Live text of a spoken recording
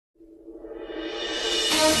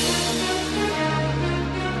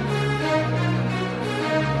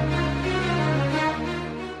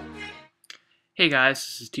Hey guys,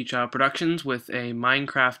 this is Teach Productions with a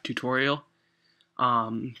Minecraft tutorial.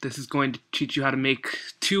 This is going to teach you how to make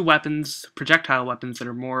two weapons, projectile weapons, that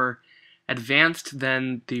are more advanced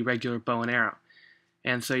than the regular bow and arrow.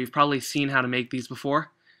 And so you've probably seen how to make these before,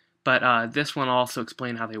 but this one will also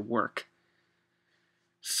explain how they work.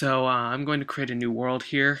 So I'm going to create a new world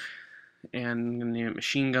here, and I'm going to name it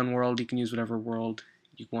Machine Gun World. You can use whatever world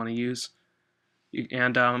you want to use.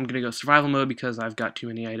 And I'm going to go survival mode because I've got too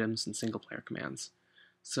many items and single player commands.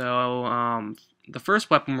 So the first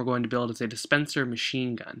weapon we're going to build is a dispenser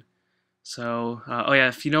machine gun. So, oh yeah,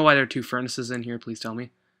 if you know why there are two furnaces in here, please tell me.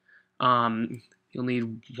 You'll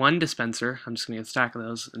need one dispenser, I'm just going to get a stack of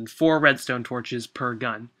those, and 4 redstone torches per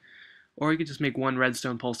gun. Or you could just make one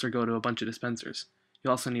redstone pulser go to a bunch of dispensers.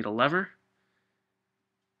 You also need a lever,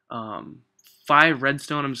 5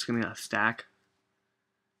 redstone, I'm just going to get a stack,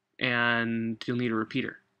 and you'll need a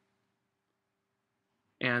repeater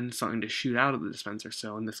and something to shoot out of the dispenser,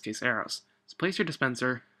 so in this case arrows. So place your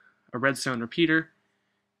dispenser, a redstone repeater,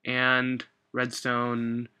 and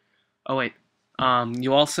redstone... oh wait,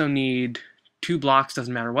 you also need 2 blocks,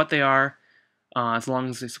 doesn't matter what they are, as long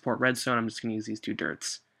as they support redstone. I'm just going to use these 2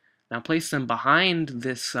 dirts. Now place them behind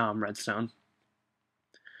this redstone,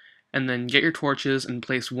 and then get your torches and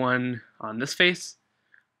place one on this face,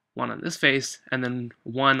 one on this face, and then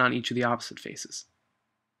one on each of the opposite faces.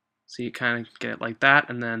 So you kind of get it like that,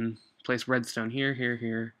 and then place redstone here, here,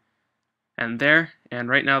 here, and there. And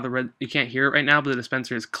right now you can't hear it right now, but the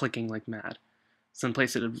dispenser is clicking like mad. So then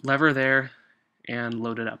place a lever there and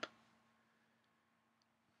load it up.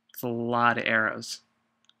 It's a lot of arrows.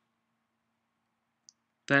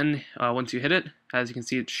 Then once you hit it, as you can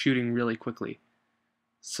see, it's shooting really quickly.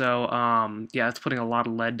 So yeah, it's putting a lot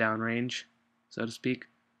of lead down range, so to speak.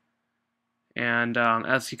 And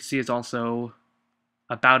as you can see, it's also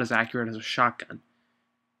about as accurate as a shotgun.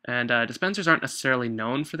 And dispensers aren't necessarily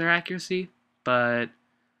known for their accuracy, but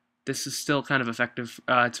this is still kind of effective.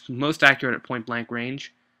 It's most accurate at point blank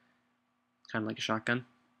range, kind of like a shotgun.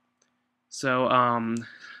 So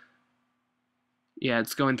yeah,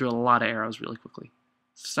 it's going through a lot of arrows really quickly.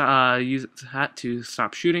 So, use that to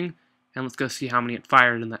stop shooting, and let's go see how many it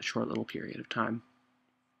fired in that short little period of time.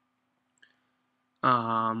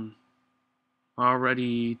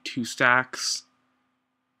 Already 2 stacks.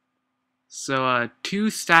 So 2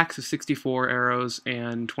 stacks of 64 arrows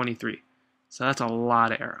and 23. So that's a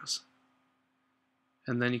lot of arrows.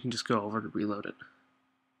 And then you can just go over to reload it.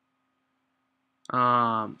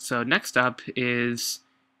 So next up is,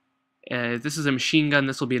 this is a machine gun.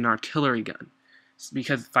 This will be an artillery gun. It's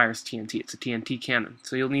because it fires TNT. It's a TNT cannon.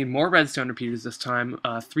 So you'll need more redstone repeaters this time,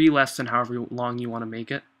 3 less than however long you want to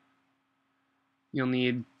make it. You'll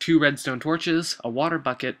need 2 redstone torches, a water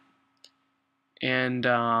bucket, and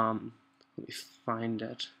let me find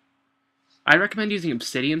it. I recommend using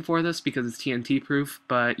obsidian for this because it's TNT proof,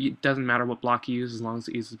 but it doesn't matter what block you use as long as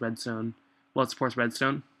it uses redstone. Well, it supports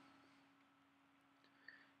redstone.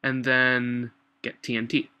 And then get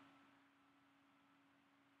TNT.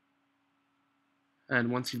 And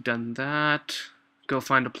once you've done that, go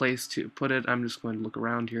find a place to put it. I'm just going to look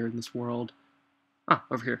around here in this world. Ah,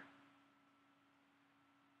 over here.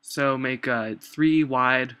 So make 3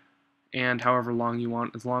 wide and however long you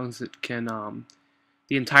want, as long as it can,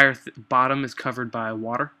 the entire bottom is covered by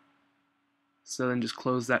water. So then just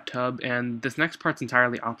close that tub, and this next part's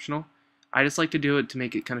entirely optional. I just like to do it to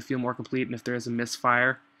make it kind of feel more complete, and if there is a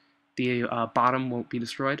misfire, the bottom won't be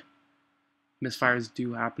destroyed. Misfires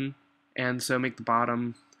do happen, and so make the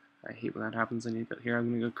bottom, I hate when that happens. I need to go here, I'm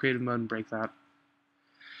going to go creative mode and break that.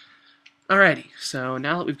 Alrighty, so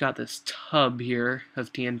now that we've got this tub here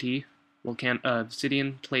of TNT, we'll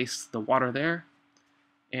obsidian, place the water there,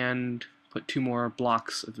 and put 2 more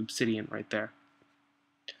blocks of obsidian right there.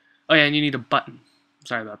 Oh yeah, and you need a button.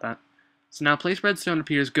 Sorry about that. So now place redstone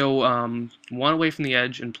repeaters, go 1 away from the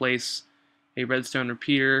edge, and place a redstone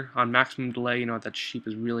repeater on maximum delay. You know what, that sheep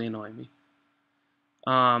is really annoying me.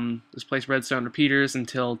 Just place redstone repeaters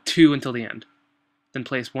until 2 until the end. Then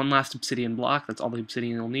place 1 last obsidian block, that's all the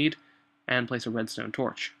obsidian you'll need, and place a redstone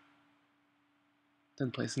torch.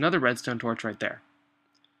 Then place another redstone torch right there.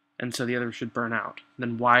 And so the other should burn out.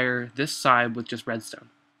 Then wire this side with just redstone.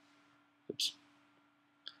 Oops.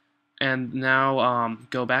 And now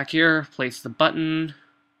go back here, place the button,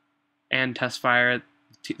 and test fire it.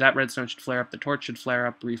 That redstone should flare up, the torch should flare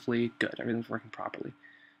up briefly. Good, everything's working properly.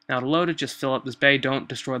 Now to load it, just fill up this bay, don't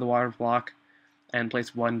destroy the water block, and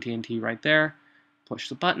place 1 TNT right there. Push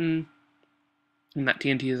the button, and that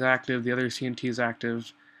TNT is active, the other TNT is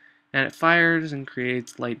active, and it fires and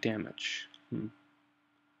creates light damage.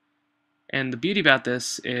 And the beauty about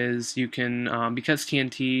this is you can, because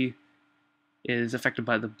TNT is affected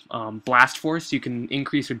by the blast force, you can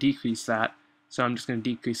increase or decrease that. So I'm just going to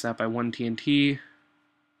decrease that by 1 TNT.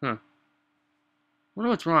 Huh. I wonder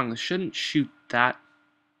what's wrong. This shouldn't shoot that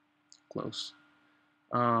close.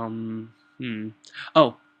 Oh,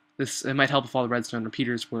 it might help if all the redstone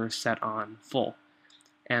repeaters were set on full.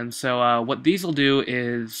 And so what these will do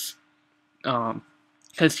is,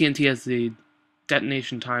 because TNT has the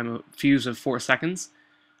detonation time of fuse of 4 seconds,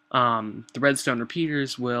 the redstone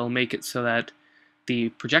repeaters will make it so that the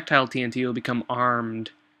projectile TNT will become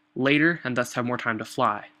armed later and thus have more time to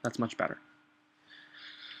fly. That's much better.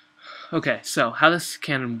 Okay, so how this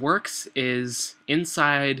cannon works is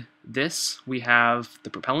inside this we have the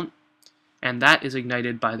propellant, and that is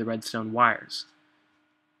ignited by the redstone wires.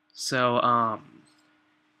 So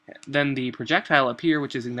then the projectile up here,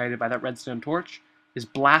 which is ignited by that redstone torch, is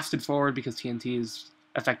blasted forward because TNT is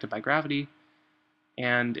affected by gravity,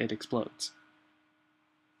 and it explodes.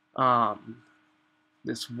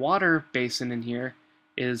 This water basin in here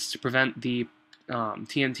is to prevent the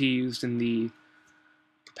TNT used in the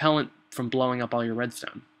propellant from blowing up all your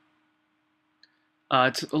redstone.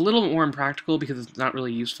 It's a little more impractical because it's not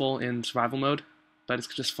really useful in survival mode, but it's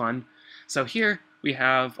just fun. So here we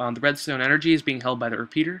have the redstone energy is being held by the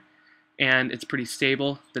repeater, and it's pretty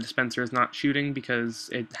stable. The dispenser is not shooting because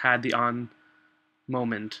it had the on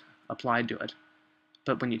moment applied to it.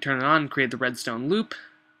 But when you turn it on and create the redstone loop,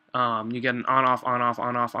 you get an on-off, on-off,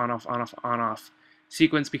 on-off, on-off, on-off, on-off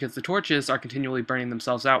sequence because the torches are continually burning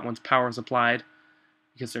themselves out once power is applied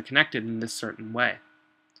because they're connected in this certain way.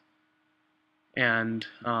 And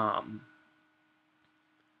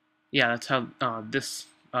yeah, that's how this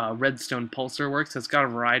redstone pulsar works. It's got a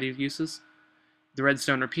variety of uses. The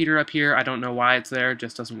redstone repeater up here, I don't know why it's there, it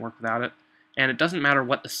just doesn't work without it. And it doesn't matter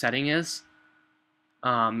what the setting is,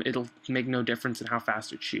 it'll make no difference in how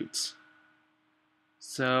fast it shoots.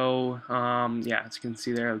 So, yeah, as you can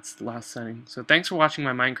see there, that's the last setting. So thanks for watching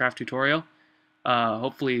my Minecraft tutorial.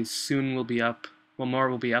 Hopefully soon we'll be up, well, more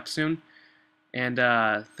will be up soon. And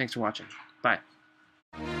thanks for watching.